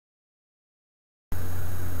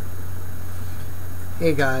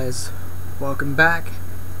Hey guys, welcome back.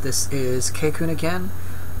 This is Keikun again.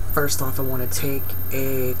 First off, I want to take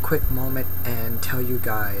a quick moment and tell you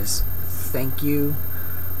guys thank you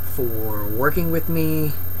for working with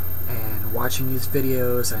me and watching these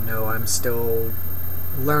videos. I know I'm still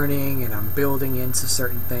learning and I'm building into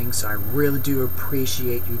certain things, so I really do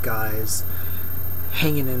appreciate you guys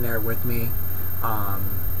hanging in there with me.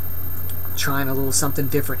 Trying a little something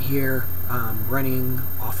different here, running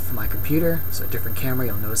off of my computer, so a different camera.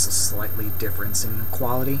 You'll notice a slightly difference in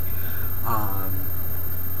quality,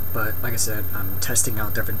 but like I said, I'm testing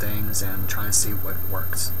out different things and trying to see what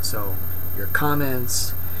works. So your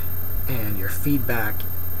comments and your feedback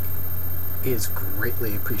is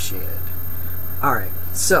greatly appreciated. Alright,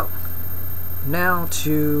 so now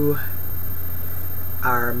to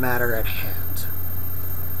our matter at hand.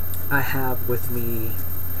 I have with me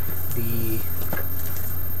the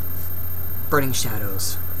Burning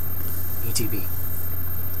Shadows ETB.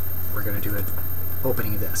 We're going to do an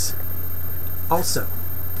opening of this. Also,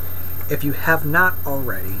 if you have not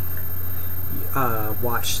already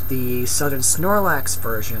watched the Southern Snorlax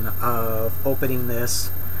version of opening this,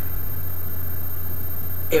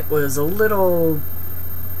 it was a little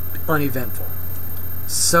uneventful.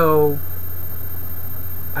 So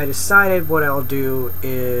I decided what I'll do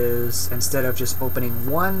is, instead of just opening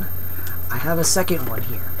one, I have a second one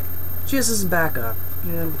here, just as a backup.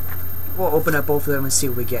 You know, we'll open up both of them and see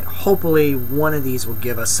what we get. Hopefully one of these will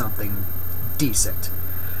give us something decent.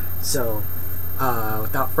 So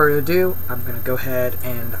without further ado, I'm going to go ahead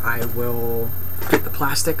and I will get the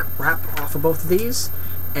plastic wrap off of both of these,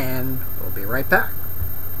 and we'll be right back.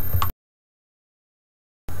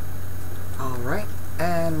 Alright,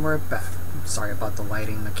 and we're back. Sorry about the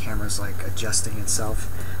lighting, the camera's like adjusting itself.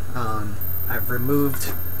 I've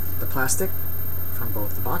removed the plastic from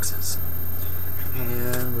both the boxes,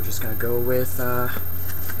 and we're just going to go with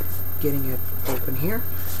getting it open here.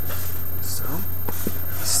 So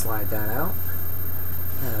slide that out.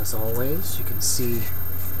 As always, you can see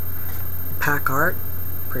pack art.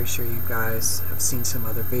 Pretty sure you guys have seen some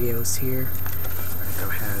other videos here. I'm going to go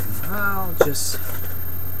ahead and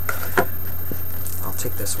I'll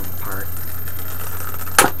take this one apart.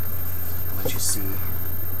 Let you see,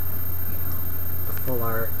 the full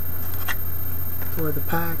art for the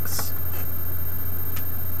packs.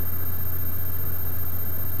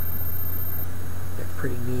 They're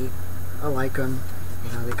pretty neat. I like them.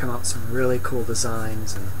 You know, they come out with some really cool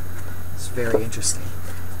designs, and it's very interesting.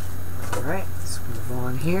 Alright, let's move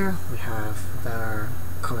on here. We have our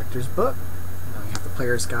collector's book. You know, you have the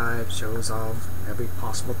player's guide, shows every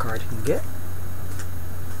possible card you can get.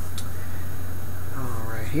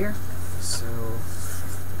 Alright, here. So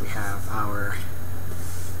we have our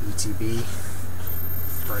ETB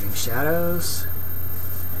Burning Shadows.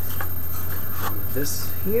 Move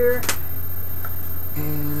this here,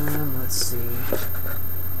 and let's see.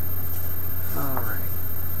 Alright,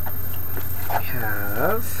 we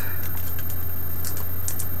have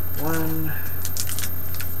 1,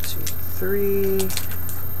 2, 3,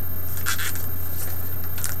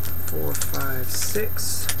 4, 5,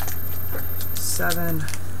 6, 7,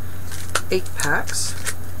 8 packs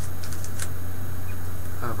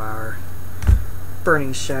of our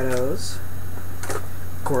Burning Shadows.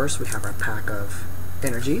 Of course, we have our pack of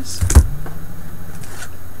energies,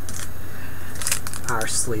 our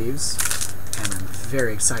sleeves, and I'm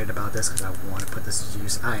very excited about this because I want to put this to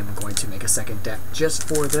use. I am going to make a second deck just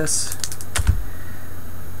for this.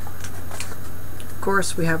 Of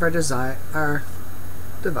course, we have our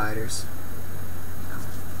dividers.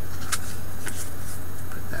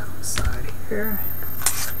 Side here.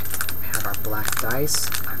 We have our black dice.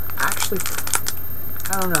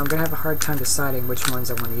 I don't know, I'm gonna have a hard time deciding which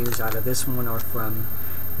ones I want to use out of this one or from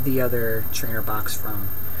the other trainer box from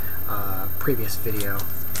previous video.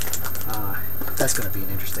 That's gonna be an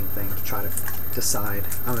interesting thing to try to decide.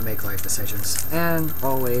 I'm gonna make life decisions. And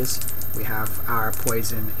always we have our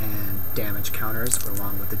poison and damage counters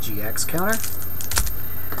along with the GX counter.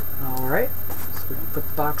 Alright, so we're going to put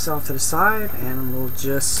the box off to the side, and we'll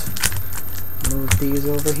just move these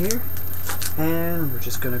over here, and we're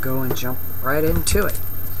just going to go and jump right into it.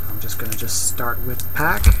 I'm just going to start with the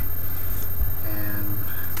pack and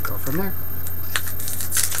go from there.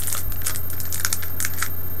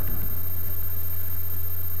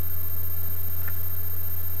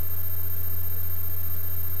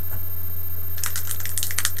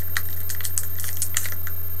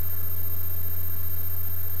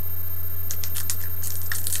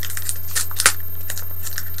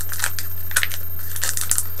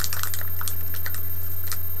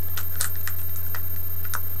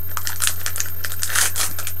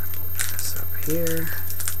 here.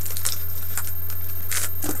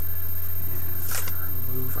 And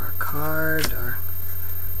remove our card, our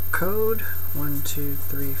code. 1, 2,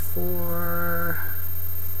 3, 4.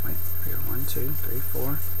 Wait, here, 1, 2, 3, 4.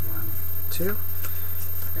 1, 2. We're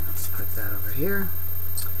gonna put that over here.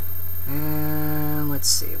 And let's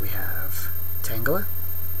see, we have Tangela,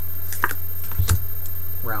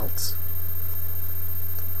 Routes,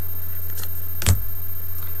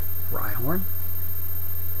 Rhyhorn.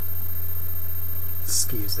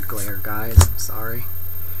 Excuse the glare, guys, I'm sorry.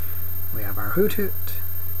 We have our Hoot Hoot,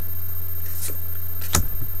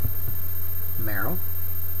 Meryl,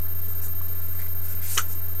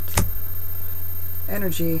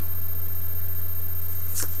 Energy,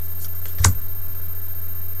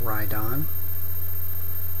 Rhydon,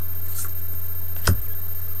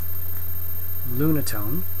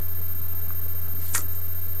 Lunatone,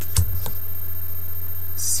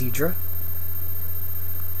 Seadra.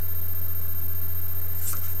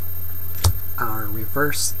 Our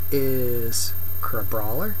reverse is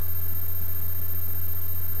Crabrawler.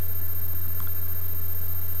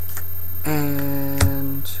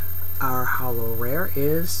 And our holo rare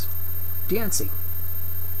is Diancie.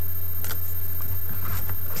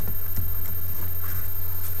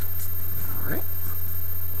 Alright.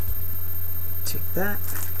 Take that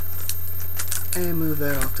and move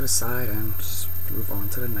that off to the side and just move on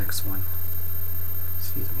to the next one.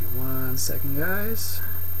 Excuse me 1 second, guys.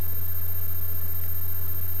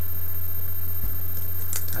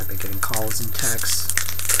 I've been getting calls and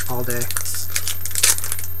texts all day.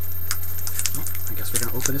 Well, I guess we're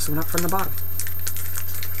going to open this one up from the bottom.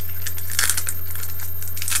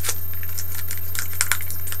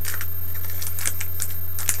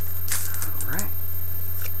 Alright.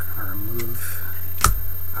 I'll remove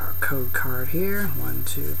our code card here. 1,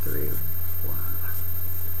 2, 3, 1,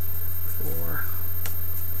 4,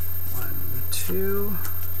 1, 2.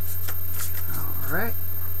 Alright.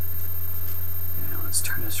 Let's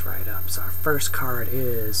turn this right up. So our first card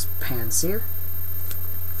is Pansear.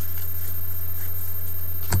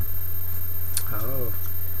 Oh,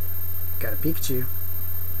 got a Pikachu.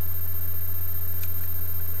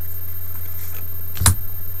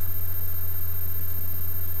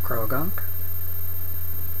 Krogunk.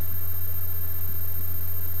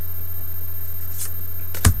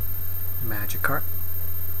 Magikarp.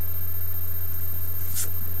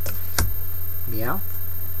 Meow.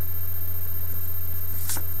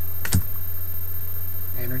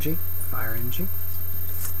 Energy, Fire Energy,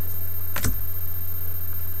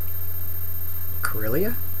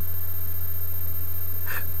 Corellia,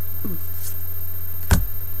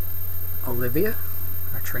 Olivia,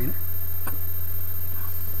 our trainer.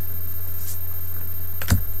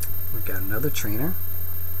 We got another trainer,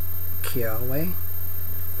 Kiawe.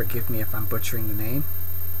 Forgive me if I'm butchering the name.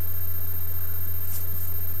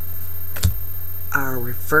 Our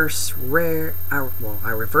reverse rare, our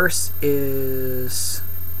reverse is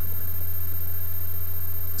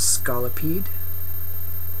Scolipede.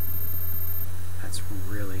 That's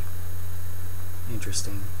really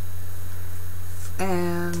interesting.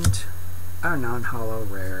 And our non-holo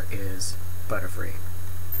rare is Butterfree.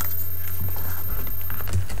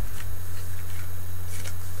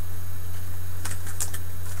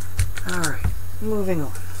 Alright, moving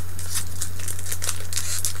on.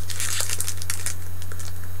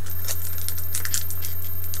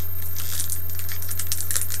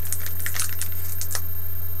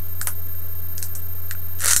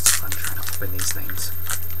 These things.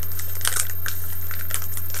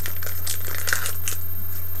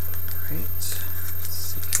 Right, let's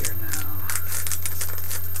see here now.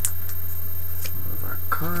 Move our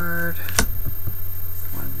card.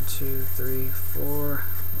 1, 2, 3, 4.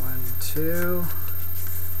 1, 2.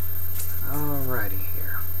 Alrighty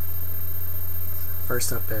here.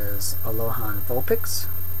 First up is Alohan Vulpix.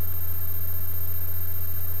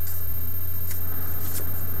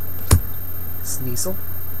 Sneasel.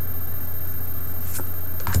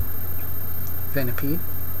 Venipede,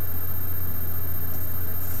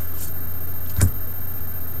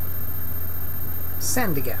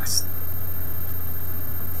 Sandygast,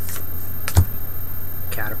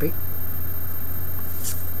 Caterpie,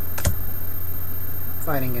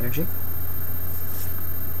 Fighting Energy,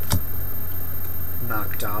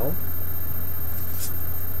 Noctowl,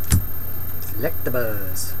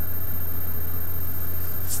 Electabuzz,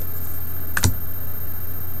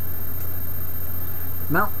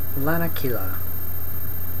 Mount Lanakila.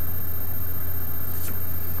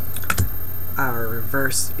 Our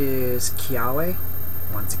reverse is Kiawe.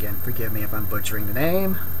 Once again, forgive me if I'm butchering the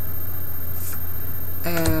name.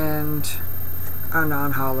 And our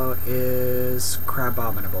non-holo is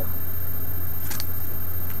Crabominable.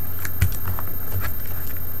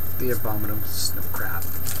 the abominable snow crab.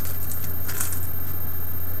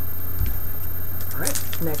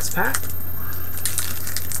 Alright, next pack.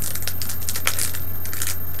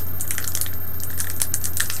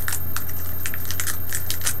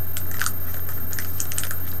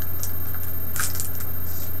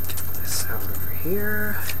 Get this out over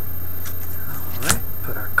here. Alright,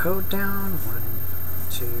 put our code down. 1,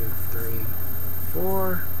 2, 3,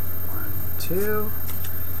 4. 1, 2.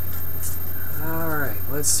 Alright,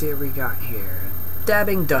 let's see what we got here.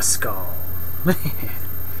 Dabbing Duskull.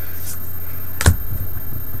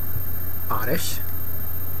 Oddish.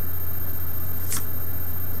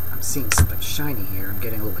 I'm seeing something shiny here. I'm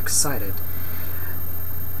getting a little excited.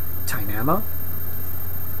 Tynamo.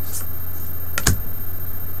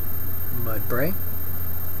 Mudbray.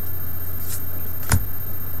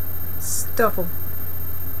 Stuffle.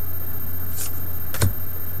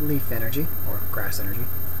 Leaf Energy, or Grass Energy.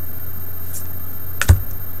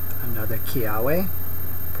 Another Kiawe.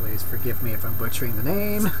 Please forgive me if I'm butchering the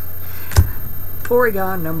name.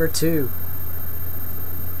 Porygon number 2.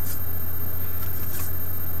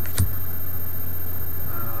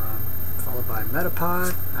 Followed by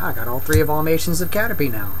Metapod. I got all 3 evolutions of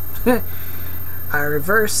Caterpie now. Our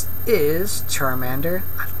reverse is Charmander.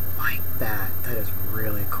 I like that. That is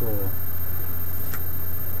really cool.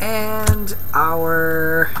 And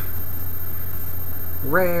our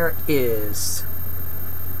rare is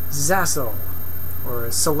Zazzle, or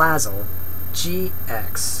Salazzle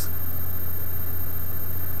GX.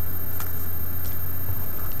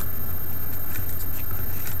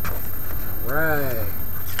 Alright,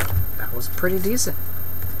 that was pretty decent.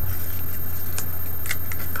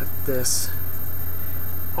 Put this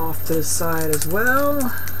off to the side as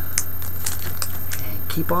well, and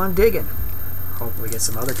keep on digging. Hopefully get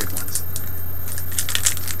some other good ones.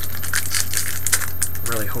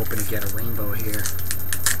 Really hoping to get a rainbow here.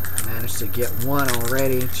 I managed to get one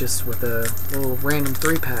already just with a little random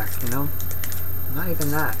 3-pack, you know? Not even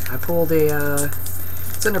that. I pulled a,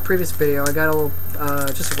 it's in a previous video, I got a little,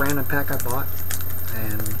 just a random pack I bought.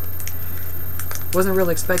 And wasn't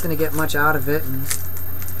really expecting to get much out of it, and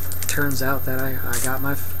turns out that I got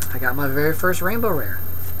my very first rainbow rare.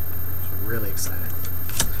 I was really excited.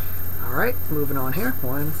 Alright, moving on here.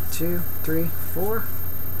 1, 2, 3, 4.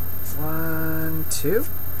 1, 2.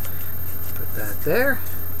 Put that there.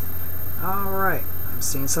 Alright, I'm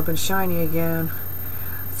seeing something shiny again.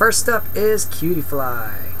 First up is Cutie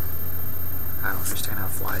Fly. I don't understand how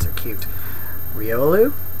flies are cute.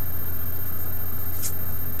 Riolu.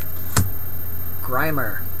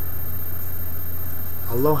 Grimer.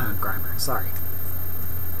 Alolan Grimer, sorry.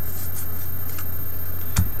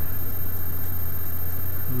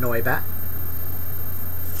 Noibat.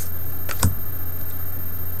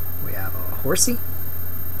 We have a Horsey.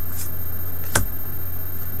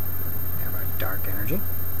 We have our Dark Energy.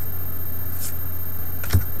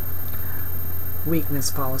 Weakness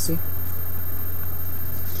Policy.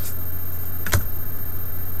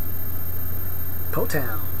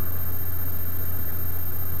 Potown.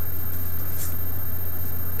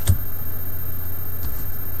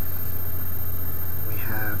 We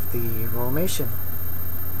have the Volmation.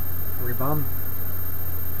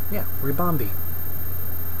 Ribombi.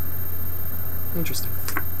 Interesting.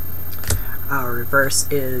 Our reverse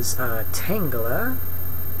is Tangela.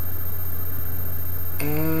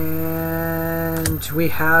 And we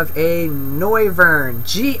have a Noivern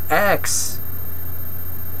GX.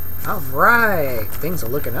 Alright, things are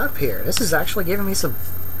looking up here. This is actually giving me some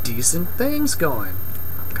decent things going.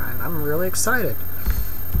 I'm really excited.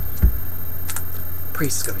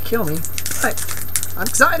 Priest is gonna kill me, but I'm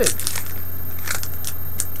excited.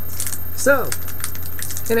 So,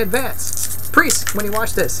 in advance, Priest, when you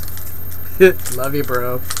watch this, love you,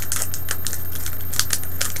 bro.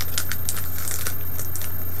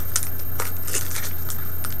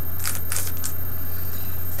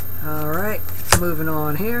 Alright, moving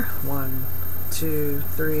on here. 1, 2,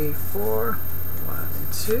 3, 4. 1,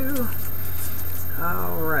 2.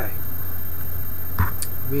 Alright.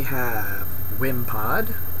 We have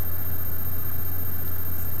Wimpod.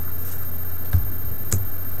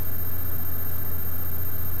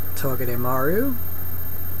 Togedemaru.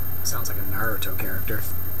 Sounds like a Naruto character.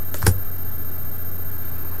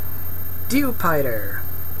 Dewpider.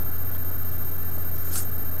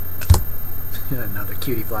 Another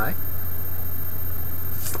Cutie Fly.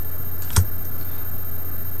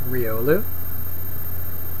 Riolu.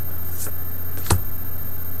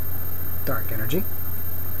 Dark Energy.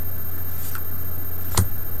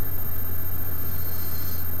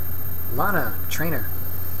 Lana, Trainer.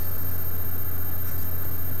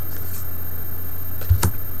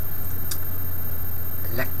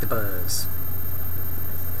 Electabuzz. is.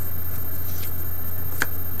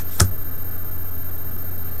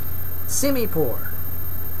 Semi-pour.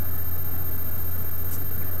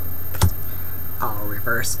 Our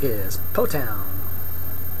reverse is Po-Town.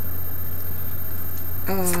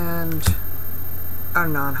 And our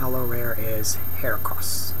non-hollow rare is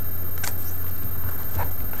Heracross.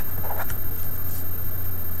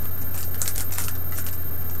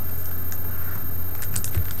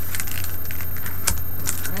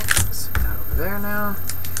 Alright, set that over there now.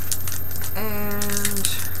 And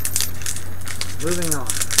moving on.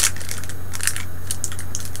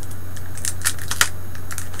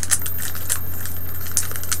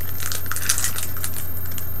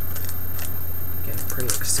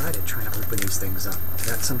 Pretty excited trying to open these things up. I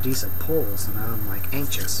got some decent pulls and now I'm like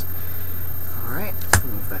anxious. Alright,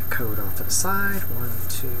 move that code off to the side. 1,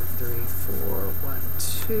 2, 3, 4, 1,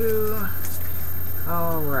 2.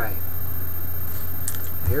 Alright.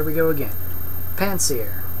 Here we go again.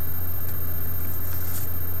 Pansear.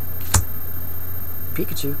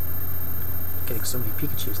 Pikachu. Getting so many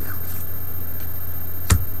Pikachus now.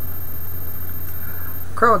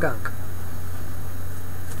 Croagunk.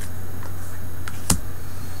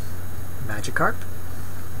 Magikarp.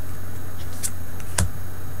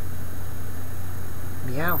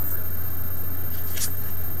 Meowth.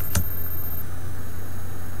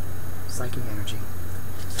 Psychic Energy.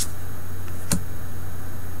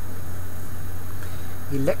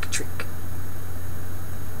 Electric.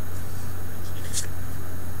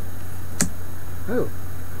 Oh,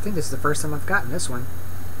 I think this is the first time I've gotten this one.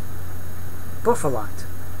 Buffalot.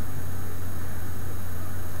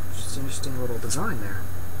 Just an interesting little design there.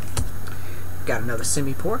 Got another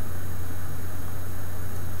Semi-pour.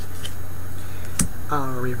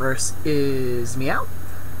 Our reverse is Meow.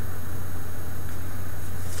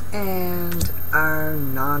 And our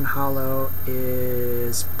non-hollow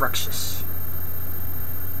is Bruxish.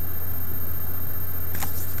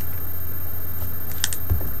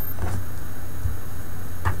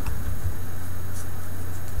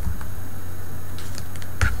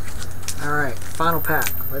 Alright, final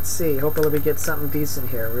pack. Let's see. Hopefully we get something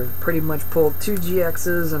decent here. We've pretty much pulled 2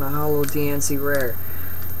 GXs and a hollow DNC rare.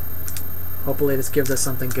 Hopefully this gives us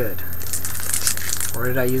something good. Or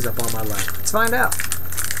did I use up all my luck? Let's find out.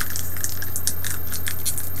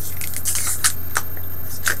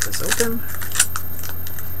 Let's get this open.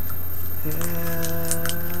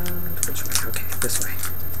 And which way? Okay, this way.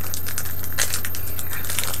 Yeah.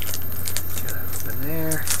 Get that open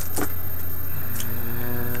there.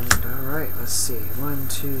 Let's see, 1,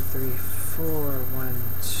 2, 3, 4, 1,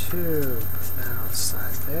 2, put that on the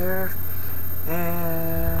side there,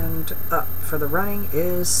 and up for the running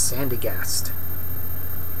is Sandygast,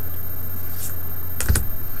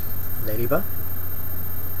 Ladybug,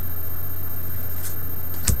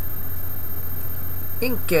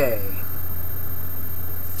 Inkay,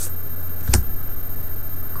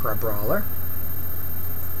 Crabrawler,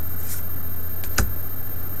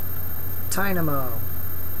 Tynamo.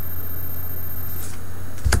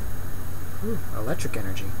 Ooh, electric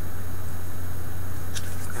energy.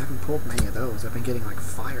 I haven't pulled many of those. I've been getting like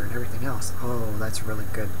fire and everything else. Oh, that's really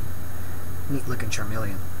good. Neat looking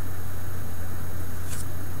Charmeleon.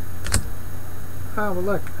 Oh, well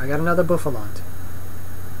look, I got another Buffalot.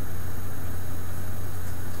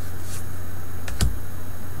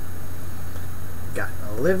 Got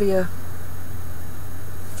Olivia.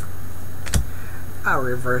 Our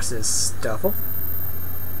reverse is Stuffle.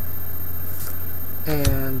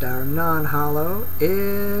 And our non-hollow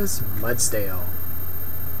is Mudsdale.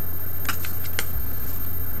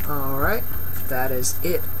 Alright, that is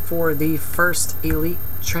it for the first Elite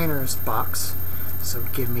Trainers box. So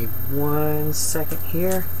give me 1 second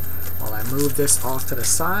here while I move this off to the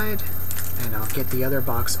side, and I'll get the other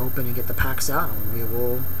box open and get the packs out, and we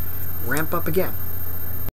will ramp up again.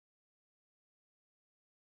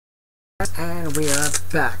 And we are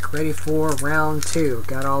back, ready for round 2.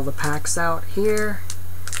 Got all the packs out here,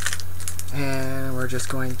 and we're just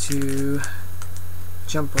going to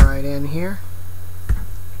jump right in here.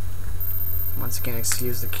 Once again,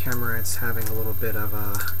 excuse the camera, it's having a little bit of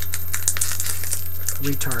a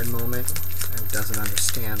retard moment and doesn't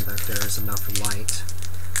understand that there is enough light.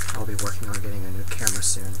 I'll be working on getting a new camera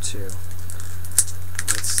soon too.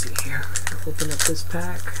 Let's see here, open up this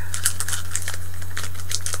pack.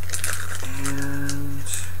 And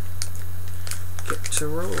get to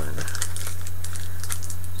rolling.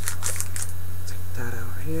 Take that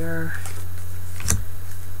out here.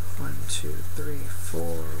 1, 2, 3, 4,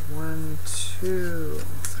 1, 2.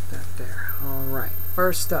 Put that there. Alright,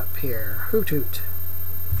 first up here, Hoot Hoot.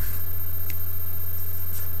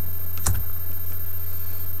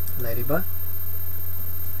 Ladybug.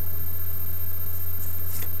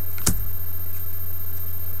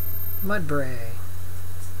 Mudbray.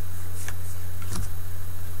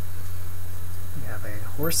 We have a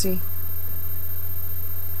Horsey.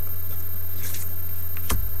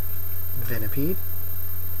 Venipede.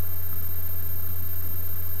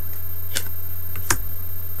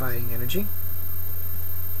 Fighting Energy.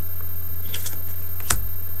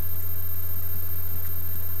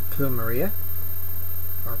 Plumeria.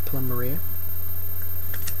 Or Plumeria.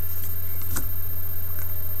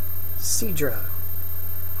 Seadra.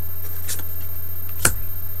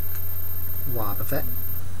 Wobbuffet.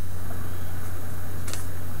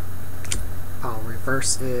 Our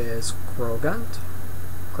reverse is Krogunk.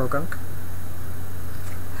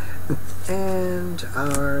 And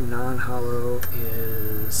our non-hollow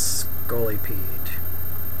is Scolipede.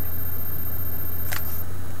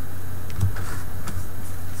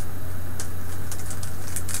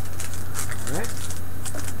 Alright.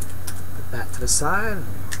 Put that to the side and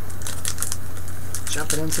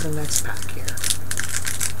jump it into the next pack here.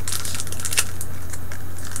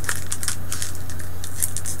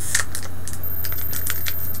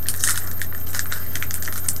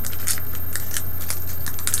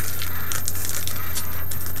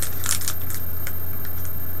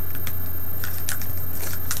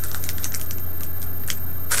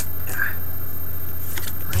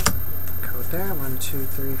 There, 1, 2,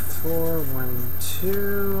 3, 4, 1,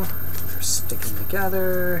 2. They're sticking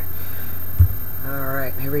together.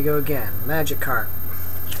 Alright, here we go again. Magikarp.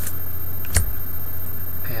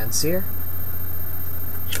 Pansear.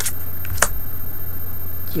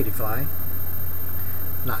 Cutiefly.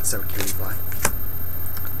 Not so Cutiefly.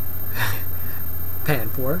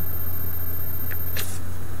 Panpour.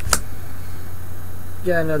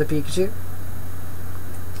 Got another Pikachu.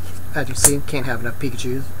 As you see, can't have enough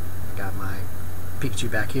Pikachus. Got my Pikachu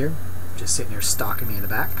back here, just sitting here stalking me in the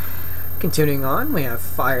back. Continuing on, we have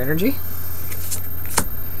Fire Energy,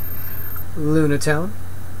 Lunatone,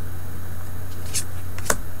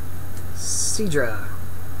 Seadra,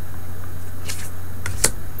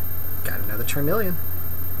 got another Charmeleon,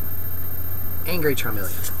 Angry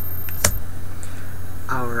Charmeleon.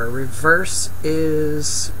 Our reverse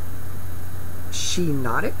is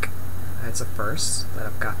Shiinotic. That's a first that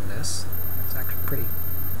I've gotten this. It's actually pretty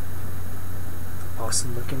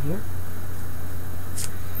awesome looking here.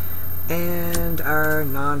 And our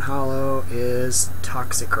non-hollow is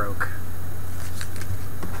Toxicroak.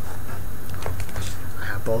 I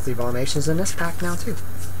have both evolutions in this pack now too.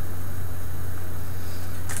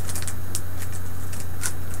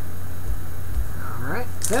 Alright,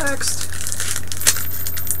 next.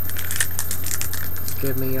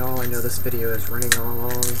 Give me all. I know this video is running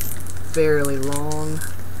along fairly long.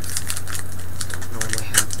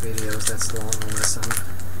 Videos that's long unless I'm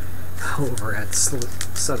over at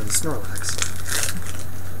Southern Snorlax.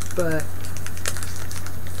 But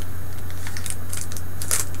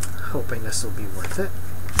hoping this will be worth it.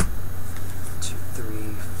 2,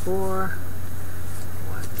 3, 4.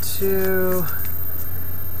 1, 2.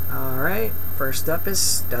 Alright, first up is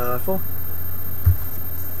Stuffle.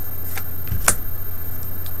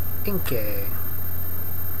 Inkay.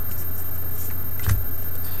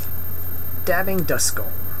 Dabbing Duskull.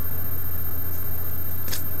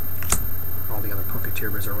 The other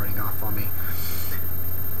Poketubers are running off on me.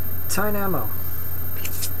 Tynamo.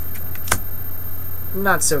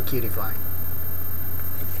 Not so Cutiefly.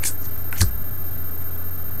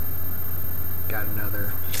 Got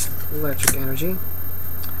another Electric Energy.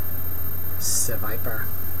 Seviper.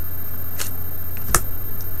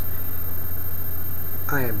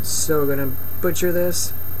 I am so gonna butcher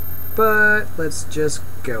this, but let's just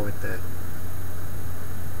go with it.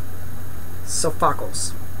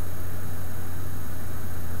 Sophocles.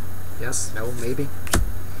 Yes, no, maybe.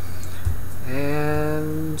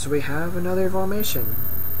 And we have another evolution.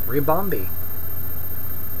 Ribombee.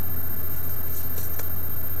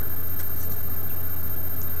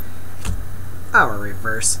 Our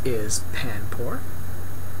reverse is Panpour.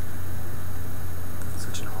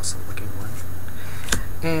 Such an awesome looking one.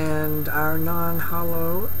 And our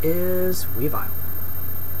non-hollow is Weavile.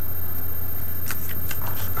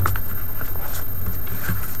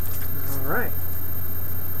 Alright.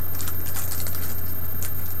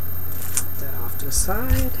 To the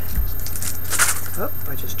side. Oh,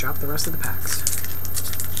 I just dropped the rest of the packs.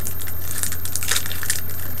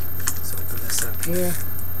 Let's open this up here.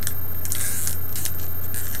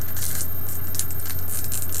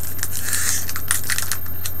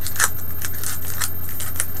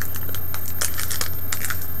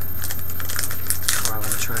 While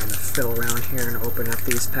I'm trying to fiddle around here and open up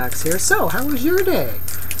these packs here. So, how was your day?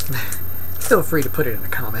 Feel free to put it in the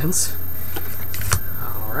comments.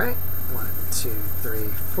 Alright. 1, 2, 3,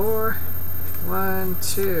 4. 1,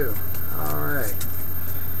 2. Alright.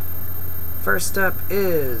 First up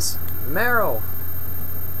is Meryl.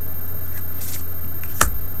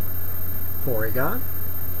 Porygon.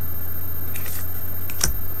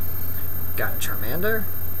 Got a Charmander.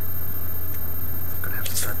 I'm gonna have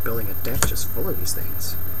to start building a deck just full of these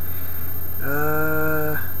things.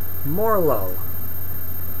 Morlo.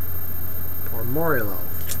 Or Morilo.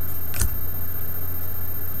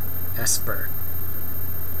 Esper.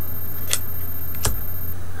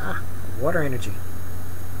 Ah, water energy.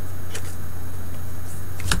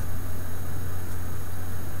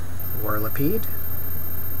 Whirlipede.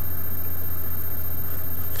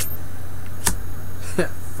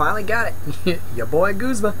 Finally got it. Your boy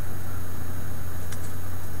Guzma.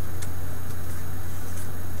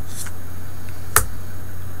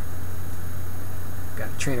 Got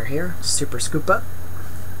a trainer here. Super Scoopa.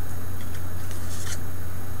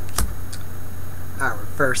 Our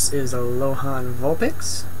first is a Lohan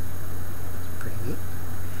Vulpix. Pretty neat.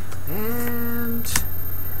 And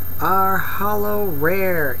our holo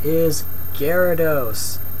rare is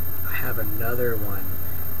Gyarados. I have another one.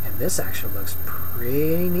 And this actually looks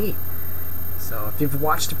pretty neat. So if you've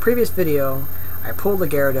watched the previous video, I pulled the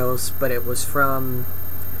Gyarados, but it was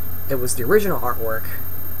the original artwork.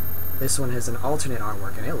 This one has an alternate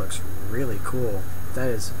artwork, and it looks really cool. That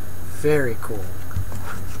is very cool.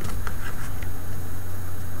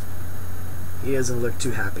 He doesn't look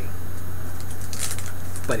too happy,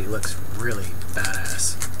 but he looks really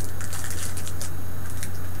badass.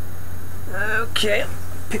 Okay,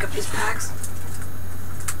 pick up these packs.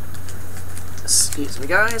 Excuse me,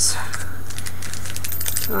 guys.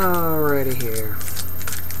 Alrighty here.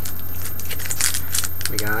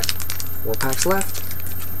 We got 4 packs left.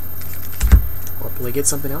 Hopefully get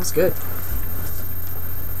something else good.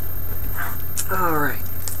 Alright.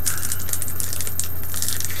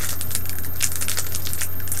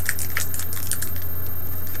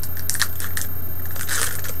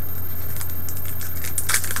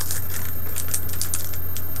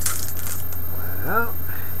 Well,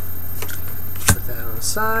 put that on the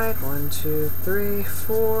side. 1, 2, 3,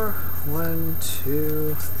 4. 1,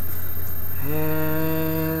 2,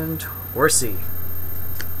 and Horsey.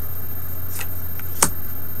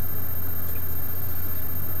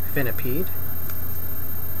 Finipede.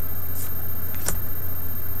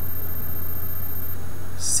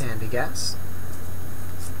 Sandigas.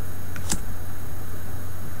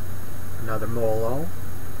 Another Molo,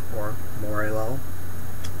 or Morilo.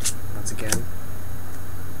 Once again,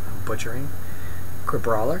 I'm butchering.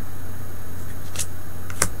 Crabrawler.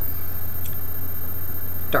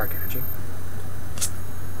 Dark Energy.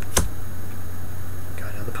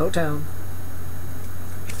 Got another Potown.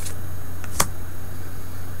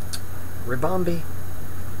 Ribombi.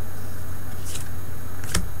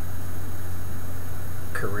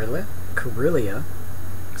 Corellia.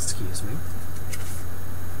 Excuse me.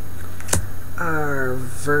 Our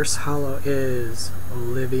verse holo is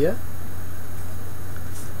Olivia.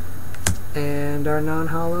 And our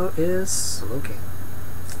non-holo is Slowking.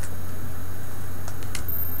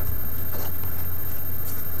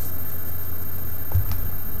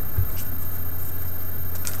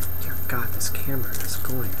 Dear God, this camera is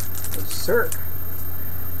going berserk.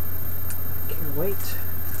 Can't wait.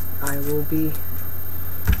 I will be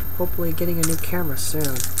hopefully getting a new camera soon.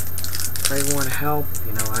 If anyone want to help,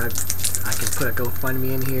 you know, I can put a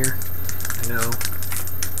GoFundMe in here. I know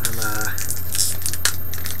I'm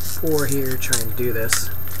poor here trying to do this.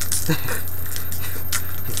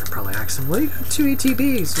 You're probably asking, well, you got 2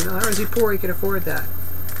 ETBs. You know, how is he poor? He can afford that.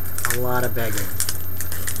 A lot of begging.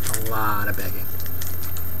 A lot of begging.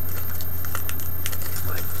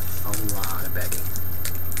 Like, a lot of begging.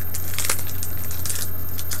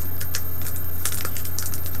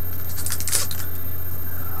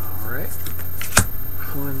 Alright.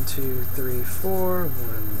 1, 2, 3, 4. 1,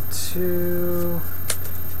 2.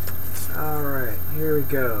 Alright, here we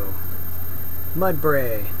go.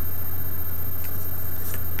 Mudbray.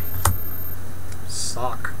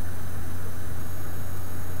 Sock.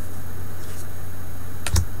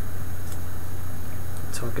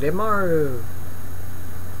 Togedemaru.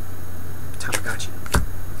 Tamagotchi.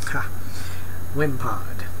 Ha.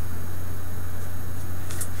 Wimpod.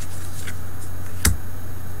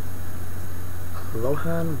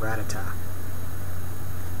 Lohan Rattata.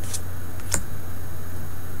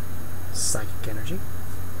 Psychic Energy.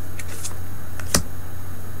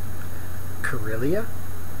 Corellia.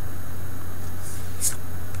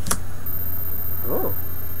 Oh.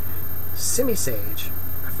 Simisage.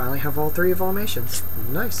 I finally have all 3 evolutions.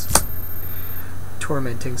 Nice.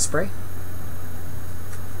 Tormenting Spray.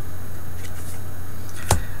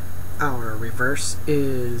 Our reverse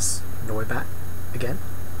is Noibat again.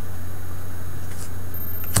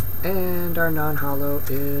 And our non-holo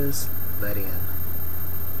is Ledian.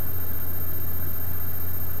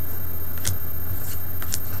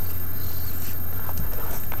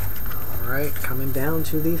 Alright, coming down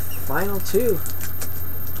to the final 2.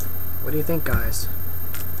 What do you think, guys?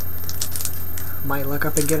 Might look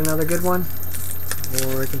up and get another good one?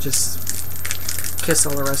 Or we can just kiss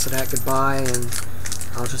all the rest of that goodbye and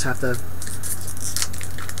I'll just have to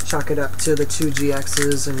chalk it up to the 2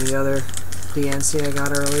 GXs and the other DNC I got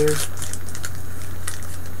earlier.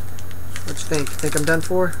 What you think? Think I'm done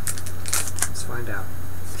for? Let's find out.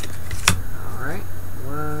 Alright.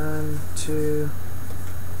 1, 2,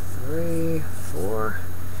 3, 4.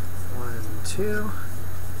 1, 2.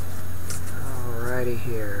 Alrighty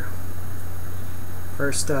here.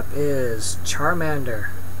 First up is Charmander.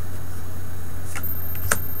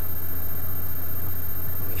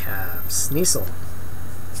 We have Sneasel.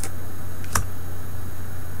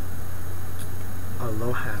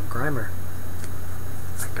 Aloha Grimer.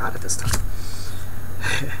 I got it this time.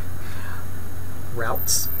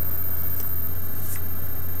 Routes.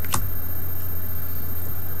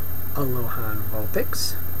 Aloha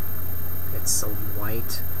Vulpix. It's so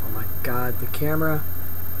white. Oh my god, the camera.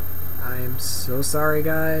 I am so sorry,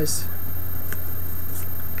 guys.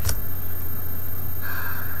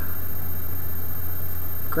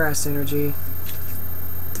 Grass Energy.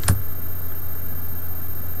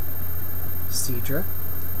 Seadra.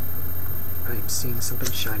 I'm seeing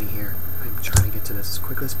something shiny here. I'm trying to get to this as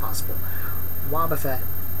quickly as possible. Wobbuffet. I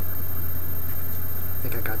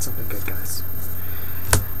think I got something good, guys.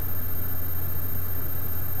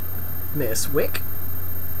 Miss Wick.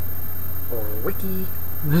 Or Wiki.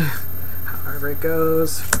 However it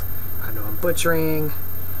goes. I know I'm butchering.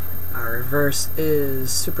 Our reverse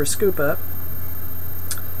is Super Scoop Up.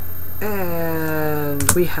 And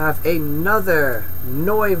we have another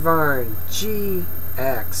Noivern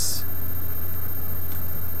GX.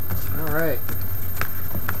 Alright.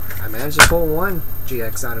 I managed to pull 1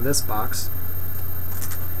 GX out of this box.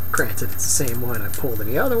 Granted, it's the same one I pulled in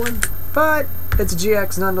the other one, but it's a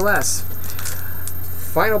GX nonetheless.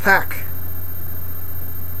 Final pack.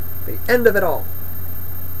 The end of it all.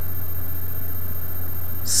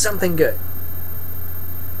 Something good.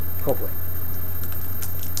 Hopefully.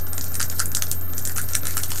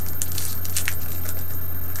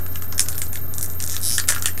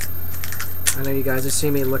 I know you guys are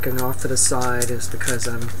seeing me looking off to the side is because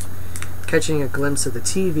I'm catching a glimpse of the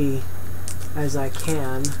TV as I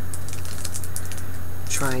can.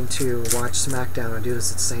 Trying to watch SmackDown and do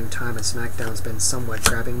this at the same time, and SmackDown's been somewhat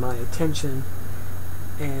grabbing my attention.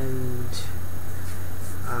 And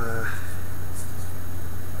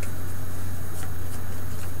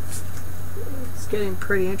it's getting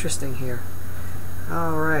pretty interesting here.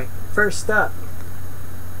 Alright, first up,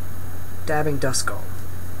 Dabbing Duskull.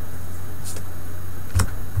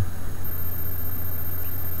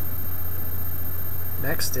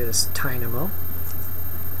 Next is Tynamo.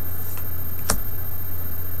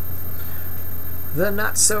 The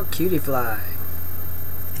Not So Cutie Fly.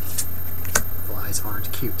 Flies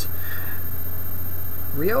aren't cute.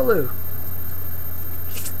 Riolu.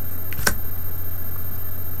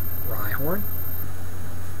 Rhyhorn.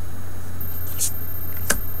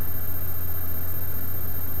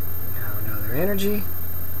 Now another energy.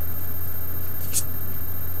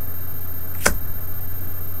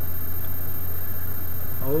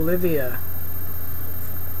 Olivia.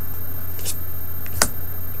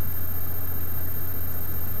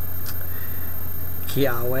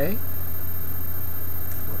 Kiawe.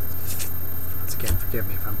 Once again, forgive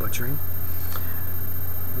me if I'm butchering.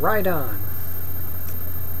 Rhydon.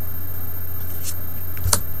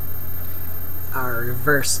 Our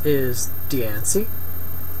reverse is Diancie.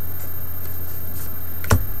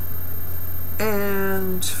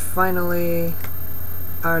 And finally,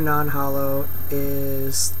 our non-holo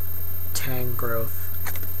is Tangrowth.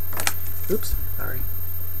 Oops, sorry.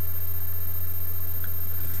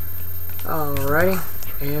 Alrighty,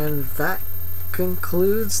 and that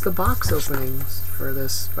concludes the box openings for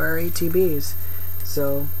our ETBs.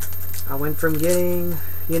 So I went from getting,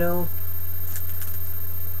 3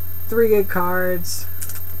 good cards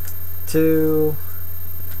to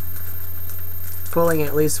pulling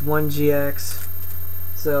at least 1 GX.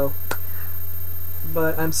 So,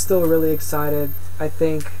 but I'm still really excited. I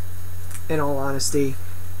think, in all honesty,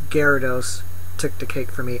 Gyarados took the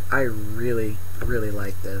cake for me. I really, really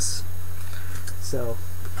like this. So,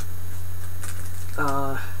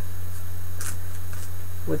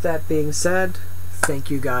 with that being said, thank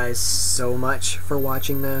you guys so much for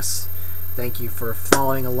watching this. Thank you for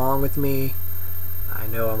following along with me. I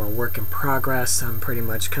know I'm a work in progress. I'm pretty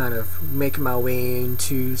much kind of making my way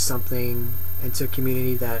into something, into a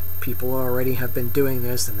community that people already have been doing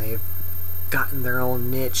this and they've gotten their own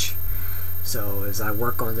niche. So as I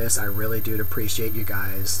work on this, I really do appreciate you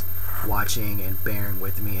guys watching and bearing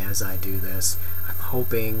with me as I do this. I'm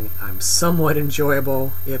hoping I'm somewhat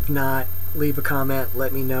enjoyable. If not, leave a comment,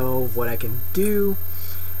 let me know what I can do.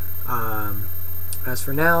 As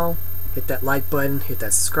for now, hit that like button, hit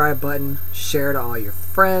that subscribe button, share to all your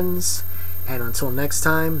friends, and until next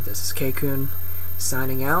time, this is K-Kun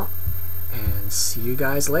signing out, and see you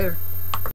guys later.